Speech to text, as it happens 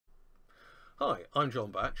Hi, I'm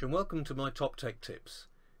John Batch and welcome to my Top Tech Tips.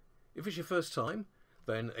 If it's your first time,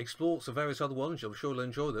 then explore some various other ones, I'm sure you'll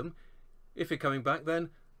enjoy them. If you're coming back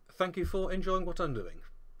then, thank you for enjoying what I'm doing.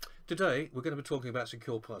 Today we're going to be talking about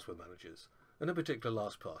secure password managers, and in particular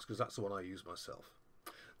Lastpass, because that's the one I use myself.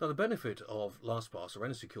 Now the benefit of Lastpass or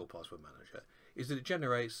any secure password manager is that it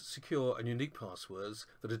generates secure and unique passwords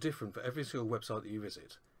that are different for every single website that you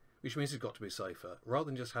visit, which means it's got to be safer, rather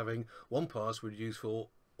than just having one password used for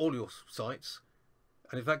all your sites,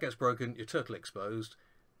 and if that gets broken, you're totally exposed.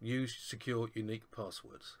 Use secure, unique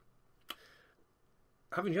passwords.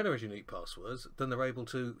 Having generated unique passwords, then they're able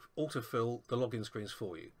to autofill the login screens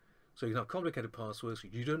for you. So you can have complicated passwords,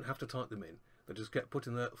 you don't have to type them in. They just get put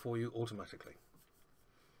in there for you automatically.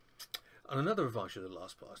 And another advantage of the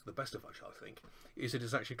Lastpass, the best advantage I think, is it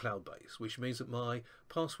is actually cloud-based, which means that my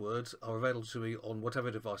passwords are available to me on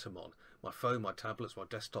whatever device I'm on. My phone, my tablets, my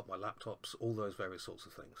desktop, my laptops, all those various sorts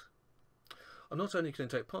of things. And not only can you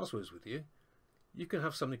take passwords with you, you can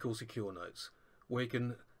have something called secure notes, where you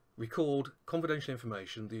can record confidential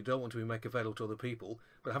information that you don't want to make available to other people,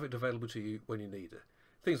 but have it available to you when you need it.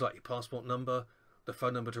 Things like your passport number, the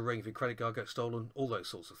phone number to ring if your credit card gets stolen, all those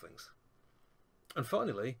sorts of things. And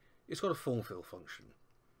finally, it's got a form fill function.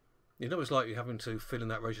 You know it's like you're having to fill in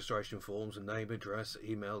that registration forms and name, address,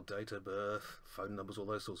 email, date of birth, phone numbers, all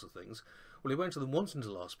those sorts of things. Well, you went to them once into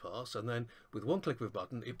Lastpass, and then with one click of a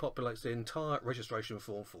button, it populates the entire registration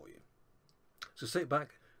form for you. So sit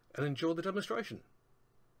back and enjoy the demonstration.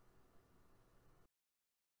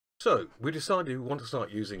 So, we decided we want to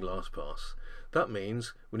start using Lastpass. That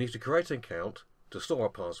means we need to create an account to store our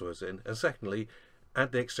passwords in, and secondly,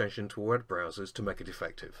 add the extension to web browsers to make it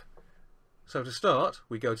effective. So to start,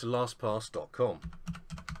 we go to lastpass.com.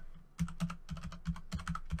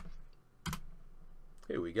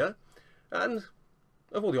 Here we go. And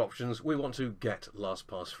of all the options, we want to get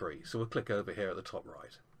Lastpass free. So we'll click over here at the top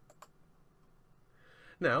right.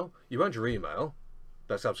 Now, you add your email.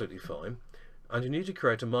 That's absolutely fine. And you need to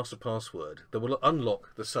create a master password that will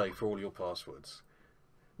unlock the safe for all your passwords.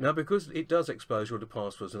 Now, because it does expose you to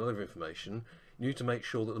passwords and other information, you need to make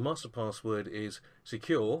sure that the master password is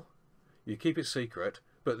secure, you keep it secret,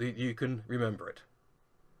 but that you can remember it.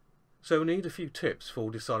 So we need a few tips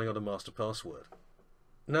for deciding on a master password.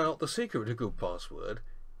 Now, the secret to a good password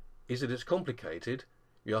is that it's complicated,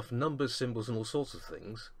 you have numbers, symbols and all sorts of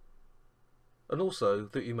things, and also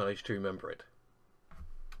that you manage to remember it.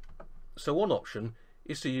 So one option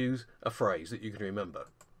is to use a phrase that you can remember.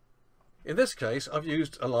 In this case, I've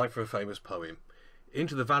used a line from a famous poem.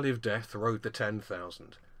 Into the valley of death rode the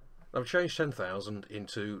 10,000. I've changed 10,000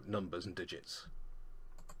 into numbers and digits.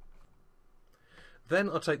 Then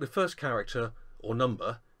I'll take the first character or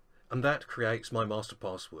number, and that creates my master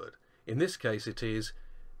password. In this case it is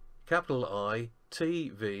capital I, T,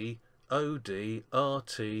 V, O, D, R,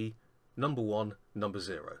 T, number 1, number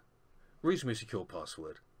 0. Reasonably secure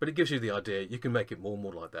password, but it gives you the idea. You can make it more and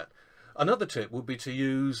more like that. Another tip would be to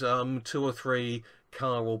use 2 or 3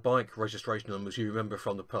 car or bike registration numbers you remember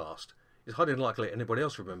from the past. It's highly unlikely anybody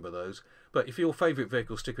else will remember those, but if your favourite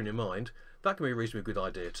vehicle stick in your mind, that can be a reasonably good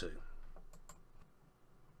idea too.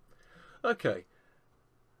 Okay,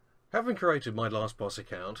 having created my Lastpass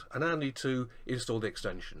account, I now need to install the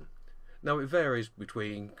extension. Now it varies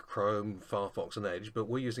between Chrome, Firefox and Edge, but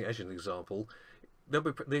we're using Edge as an example.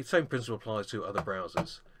 The same principle applies to other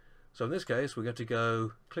browsers. So in this case, we're going to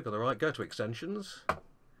go, click on the right, go to Extensions,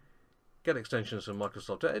 get extensions from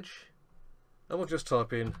Microsoft Edge, and we'll just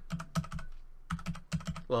type in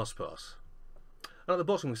Lastpass. And at the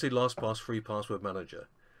bottom we see Lastpass Free Password Manager.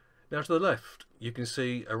 Now to the left, you can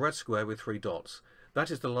see a red square with 3 dots. That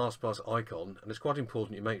is the Lastpass icon, and it's quite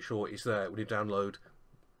important you make sure it's there when you download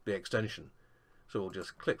the extension. So we'll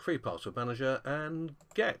just click Free Password Manager and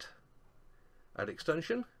get. Add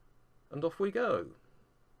extension, and off we go.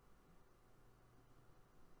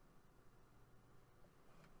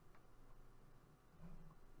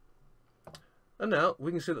 And now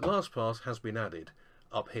we can see that Lastpass has been added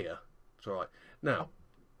up here. It's alright. Now,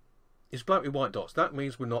 it's black with white dots. That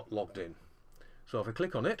means we're not logged in. So if I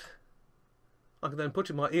click on it, I can then put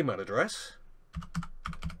in my email address.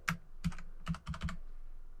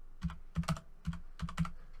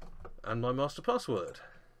 And my master password.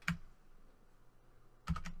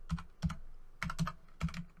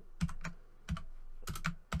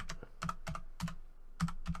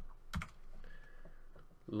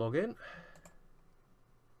 Log in.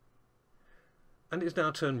 And it's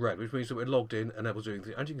now turned red, which means that we're logged in and able to do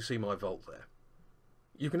anything. And you can see my vault there.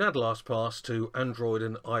 You can add Lastpass to Android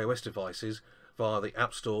and iOS devices via the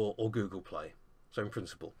App Store or Google Play. Same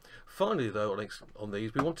principle. Finally though, on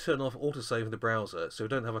these, we want to turn off autosave in the browser so we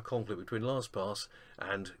don't have a conflict between Lastpass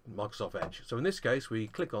and Microsoft Edge. So in this case, we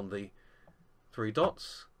click on the three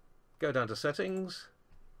dots, go down to settings,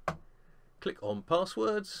 click on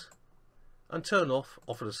passwords, and turn off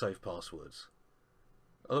offer to save passwords.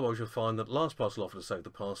 Otherwise you'll find that Lastpass will offer to save the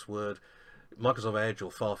password, Microsoft Edge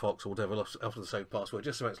or Firefox or whatever will offer to save password,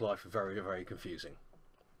 just to make life very, very confusing.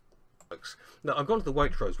 Now I've gone to the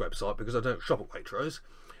Waitrose website because I don't shop at Waitrose,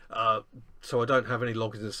 so I don't have any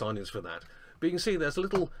logins and sign-ins for that. But you can see there's a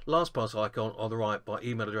little Lastpass icon on the right by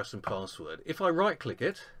email address and password. If I right click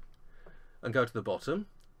it and go to the bottom,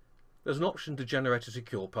 there's an option to generate a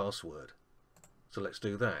secure password. So let's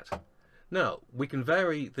do that. Now we can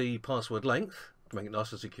vary the password length to make it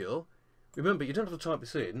nice and secure. Remember, you don't have to type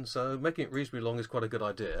this in, so making it reasonably long is quite a good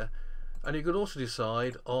idea. And you can also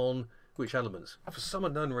decide on which elements. For some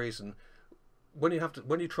unknown reason, when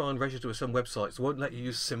you try and register with some websites, they won't let you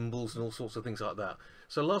use symbols and all sorts of things like that.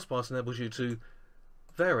 So Lastpass enables you to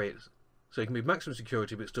vary it so you can be maximum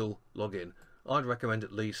security but still log in. I'd recommend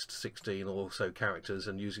at least 16 or so characters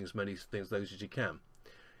and using as many things those as you can.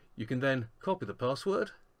 You can then copy the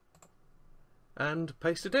password and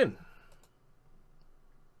paste it in.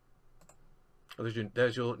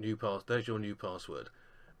 There's your new password.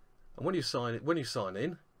 And when you sign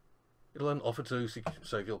in, it'll then offer to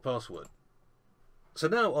save your password. So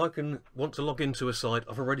now I can want to log into a site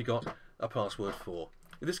I've already got a password for.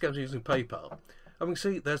 In this case I'm using PayPal. And we can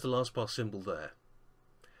see there's the Lastpass symbol there.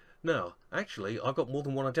 Now, actually, I've got more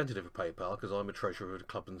than one identity for PayPal because I'm a treasurer of a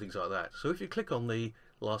club and things like that. So if you click on the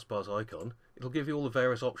Lastpass icon, it'll give you all the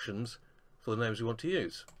various options for the names we want to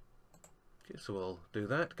use. Okay, so we'll do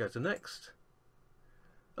that, go to next,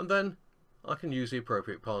 and then I can use the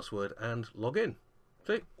appropriate password and log in.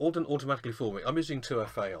 See, all done automatically for me. I'm using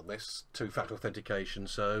 2FA on this, two-factor authentication,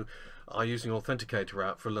 so I'm using an authenticator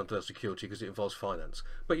app for level security because it involves finance.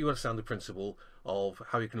 But you understand the principle of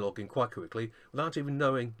how you can log in quite quickly without even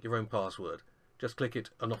knowing your own password. Just click it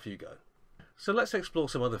and off you go. So let's explore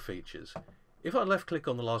some other features. If I left click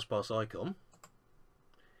on the Lastpass icon,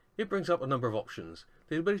 it brings up a number of options.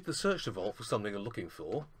 The ability to search the vault for something I'm looking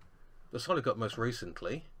for, the site I got most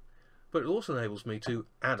recently, but it also enables me to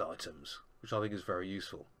add items, which I think is very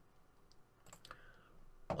useful.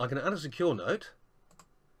 I can add a secure note,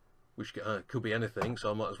 which could be anything,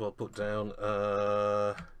 so I might as well put down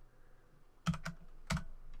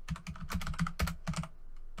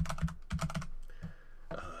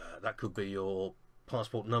that could be your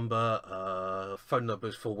passport number, phone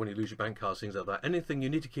numbers for when you lose your bank cards, things like that. Anything you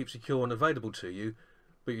need to keep secure and available to you,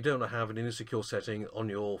 but you don't want to have an insecure setting on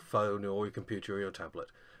your phone or your computer or your tablet.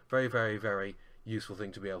 Very, very, very useful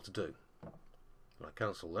thing to be able to do. I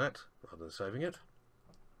cancel that rather than saving it.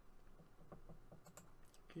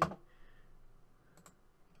 Okay.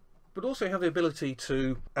 But also you have the ability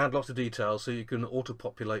to add lots of details so you can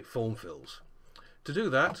auto-populate form fills. To do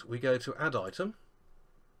that, we go to Add Item,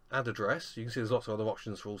 Add Address. You can see there's lots of other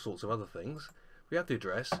options for all sorts of other things. If we add the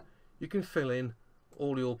address, you can fill in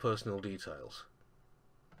all your personal details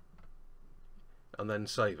and then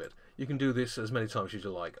save it. You can do this as many times as you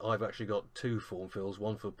like. I've actually got 2 form fills,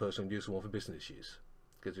 one for personal use and one for business use.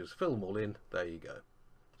 Because you just fill them all in, there you go.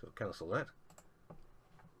 So cancel that.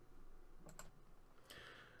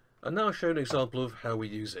 And now I'll show you an example of how we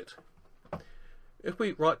use it. If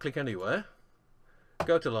we right click anywhere,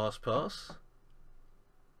 go to Lastpass,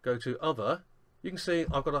 go to Other, you can see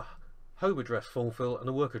I've got a home address form fill and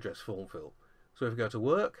a work address form fill. So if we go to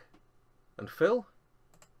Work and Fill,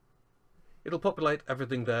 it'll populate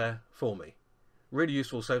everything there for me. Really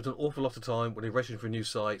useful, saves an awful lot of time when you're registering for new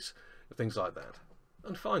sites, things like that.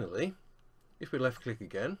 And finally, if we left click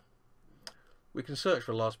again, we can search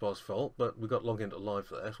for a Lastpass fault, but we've got login to live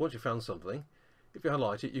there. So once you've found something, if you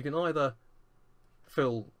highlight it, you can either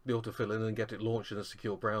fill the autofill in and get it launched in a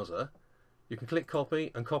secure browser. You can click copy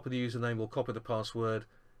and copy the username or copy the password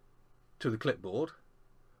to the clipboard,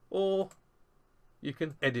 or you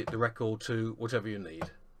can edit the record to whatever you need.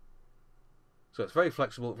 So it's very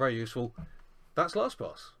flexible, very useful. That's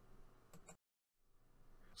Lastpass.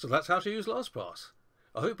 So that's how to use Lastpass.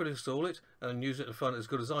 I hope you'll install it and use it and find it as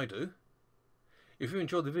good as I do. If you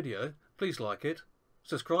enjoyed the video, please like it,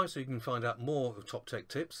 subscribe so you can find out more of top tech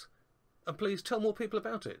tips, and please tell more people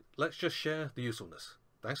about it. Let's just share the usefulness.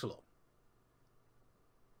 Thanks a lot.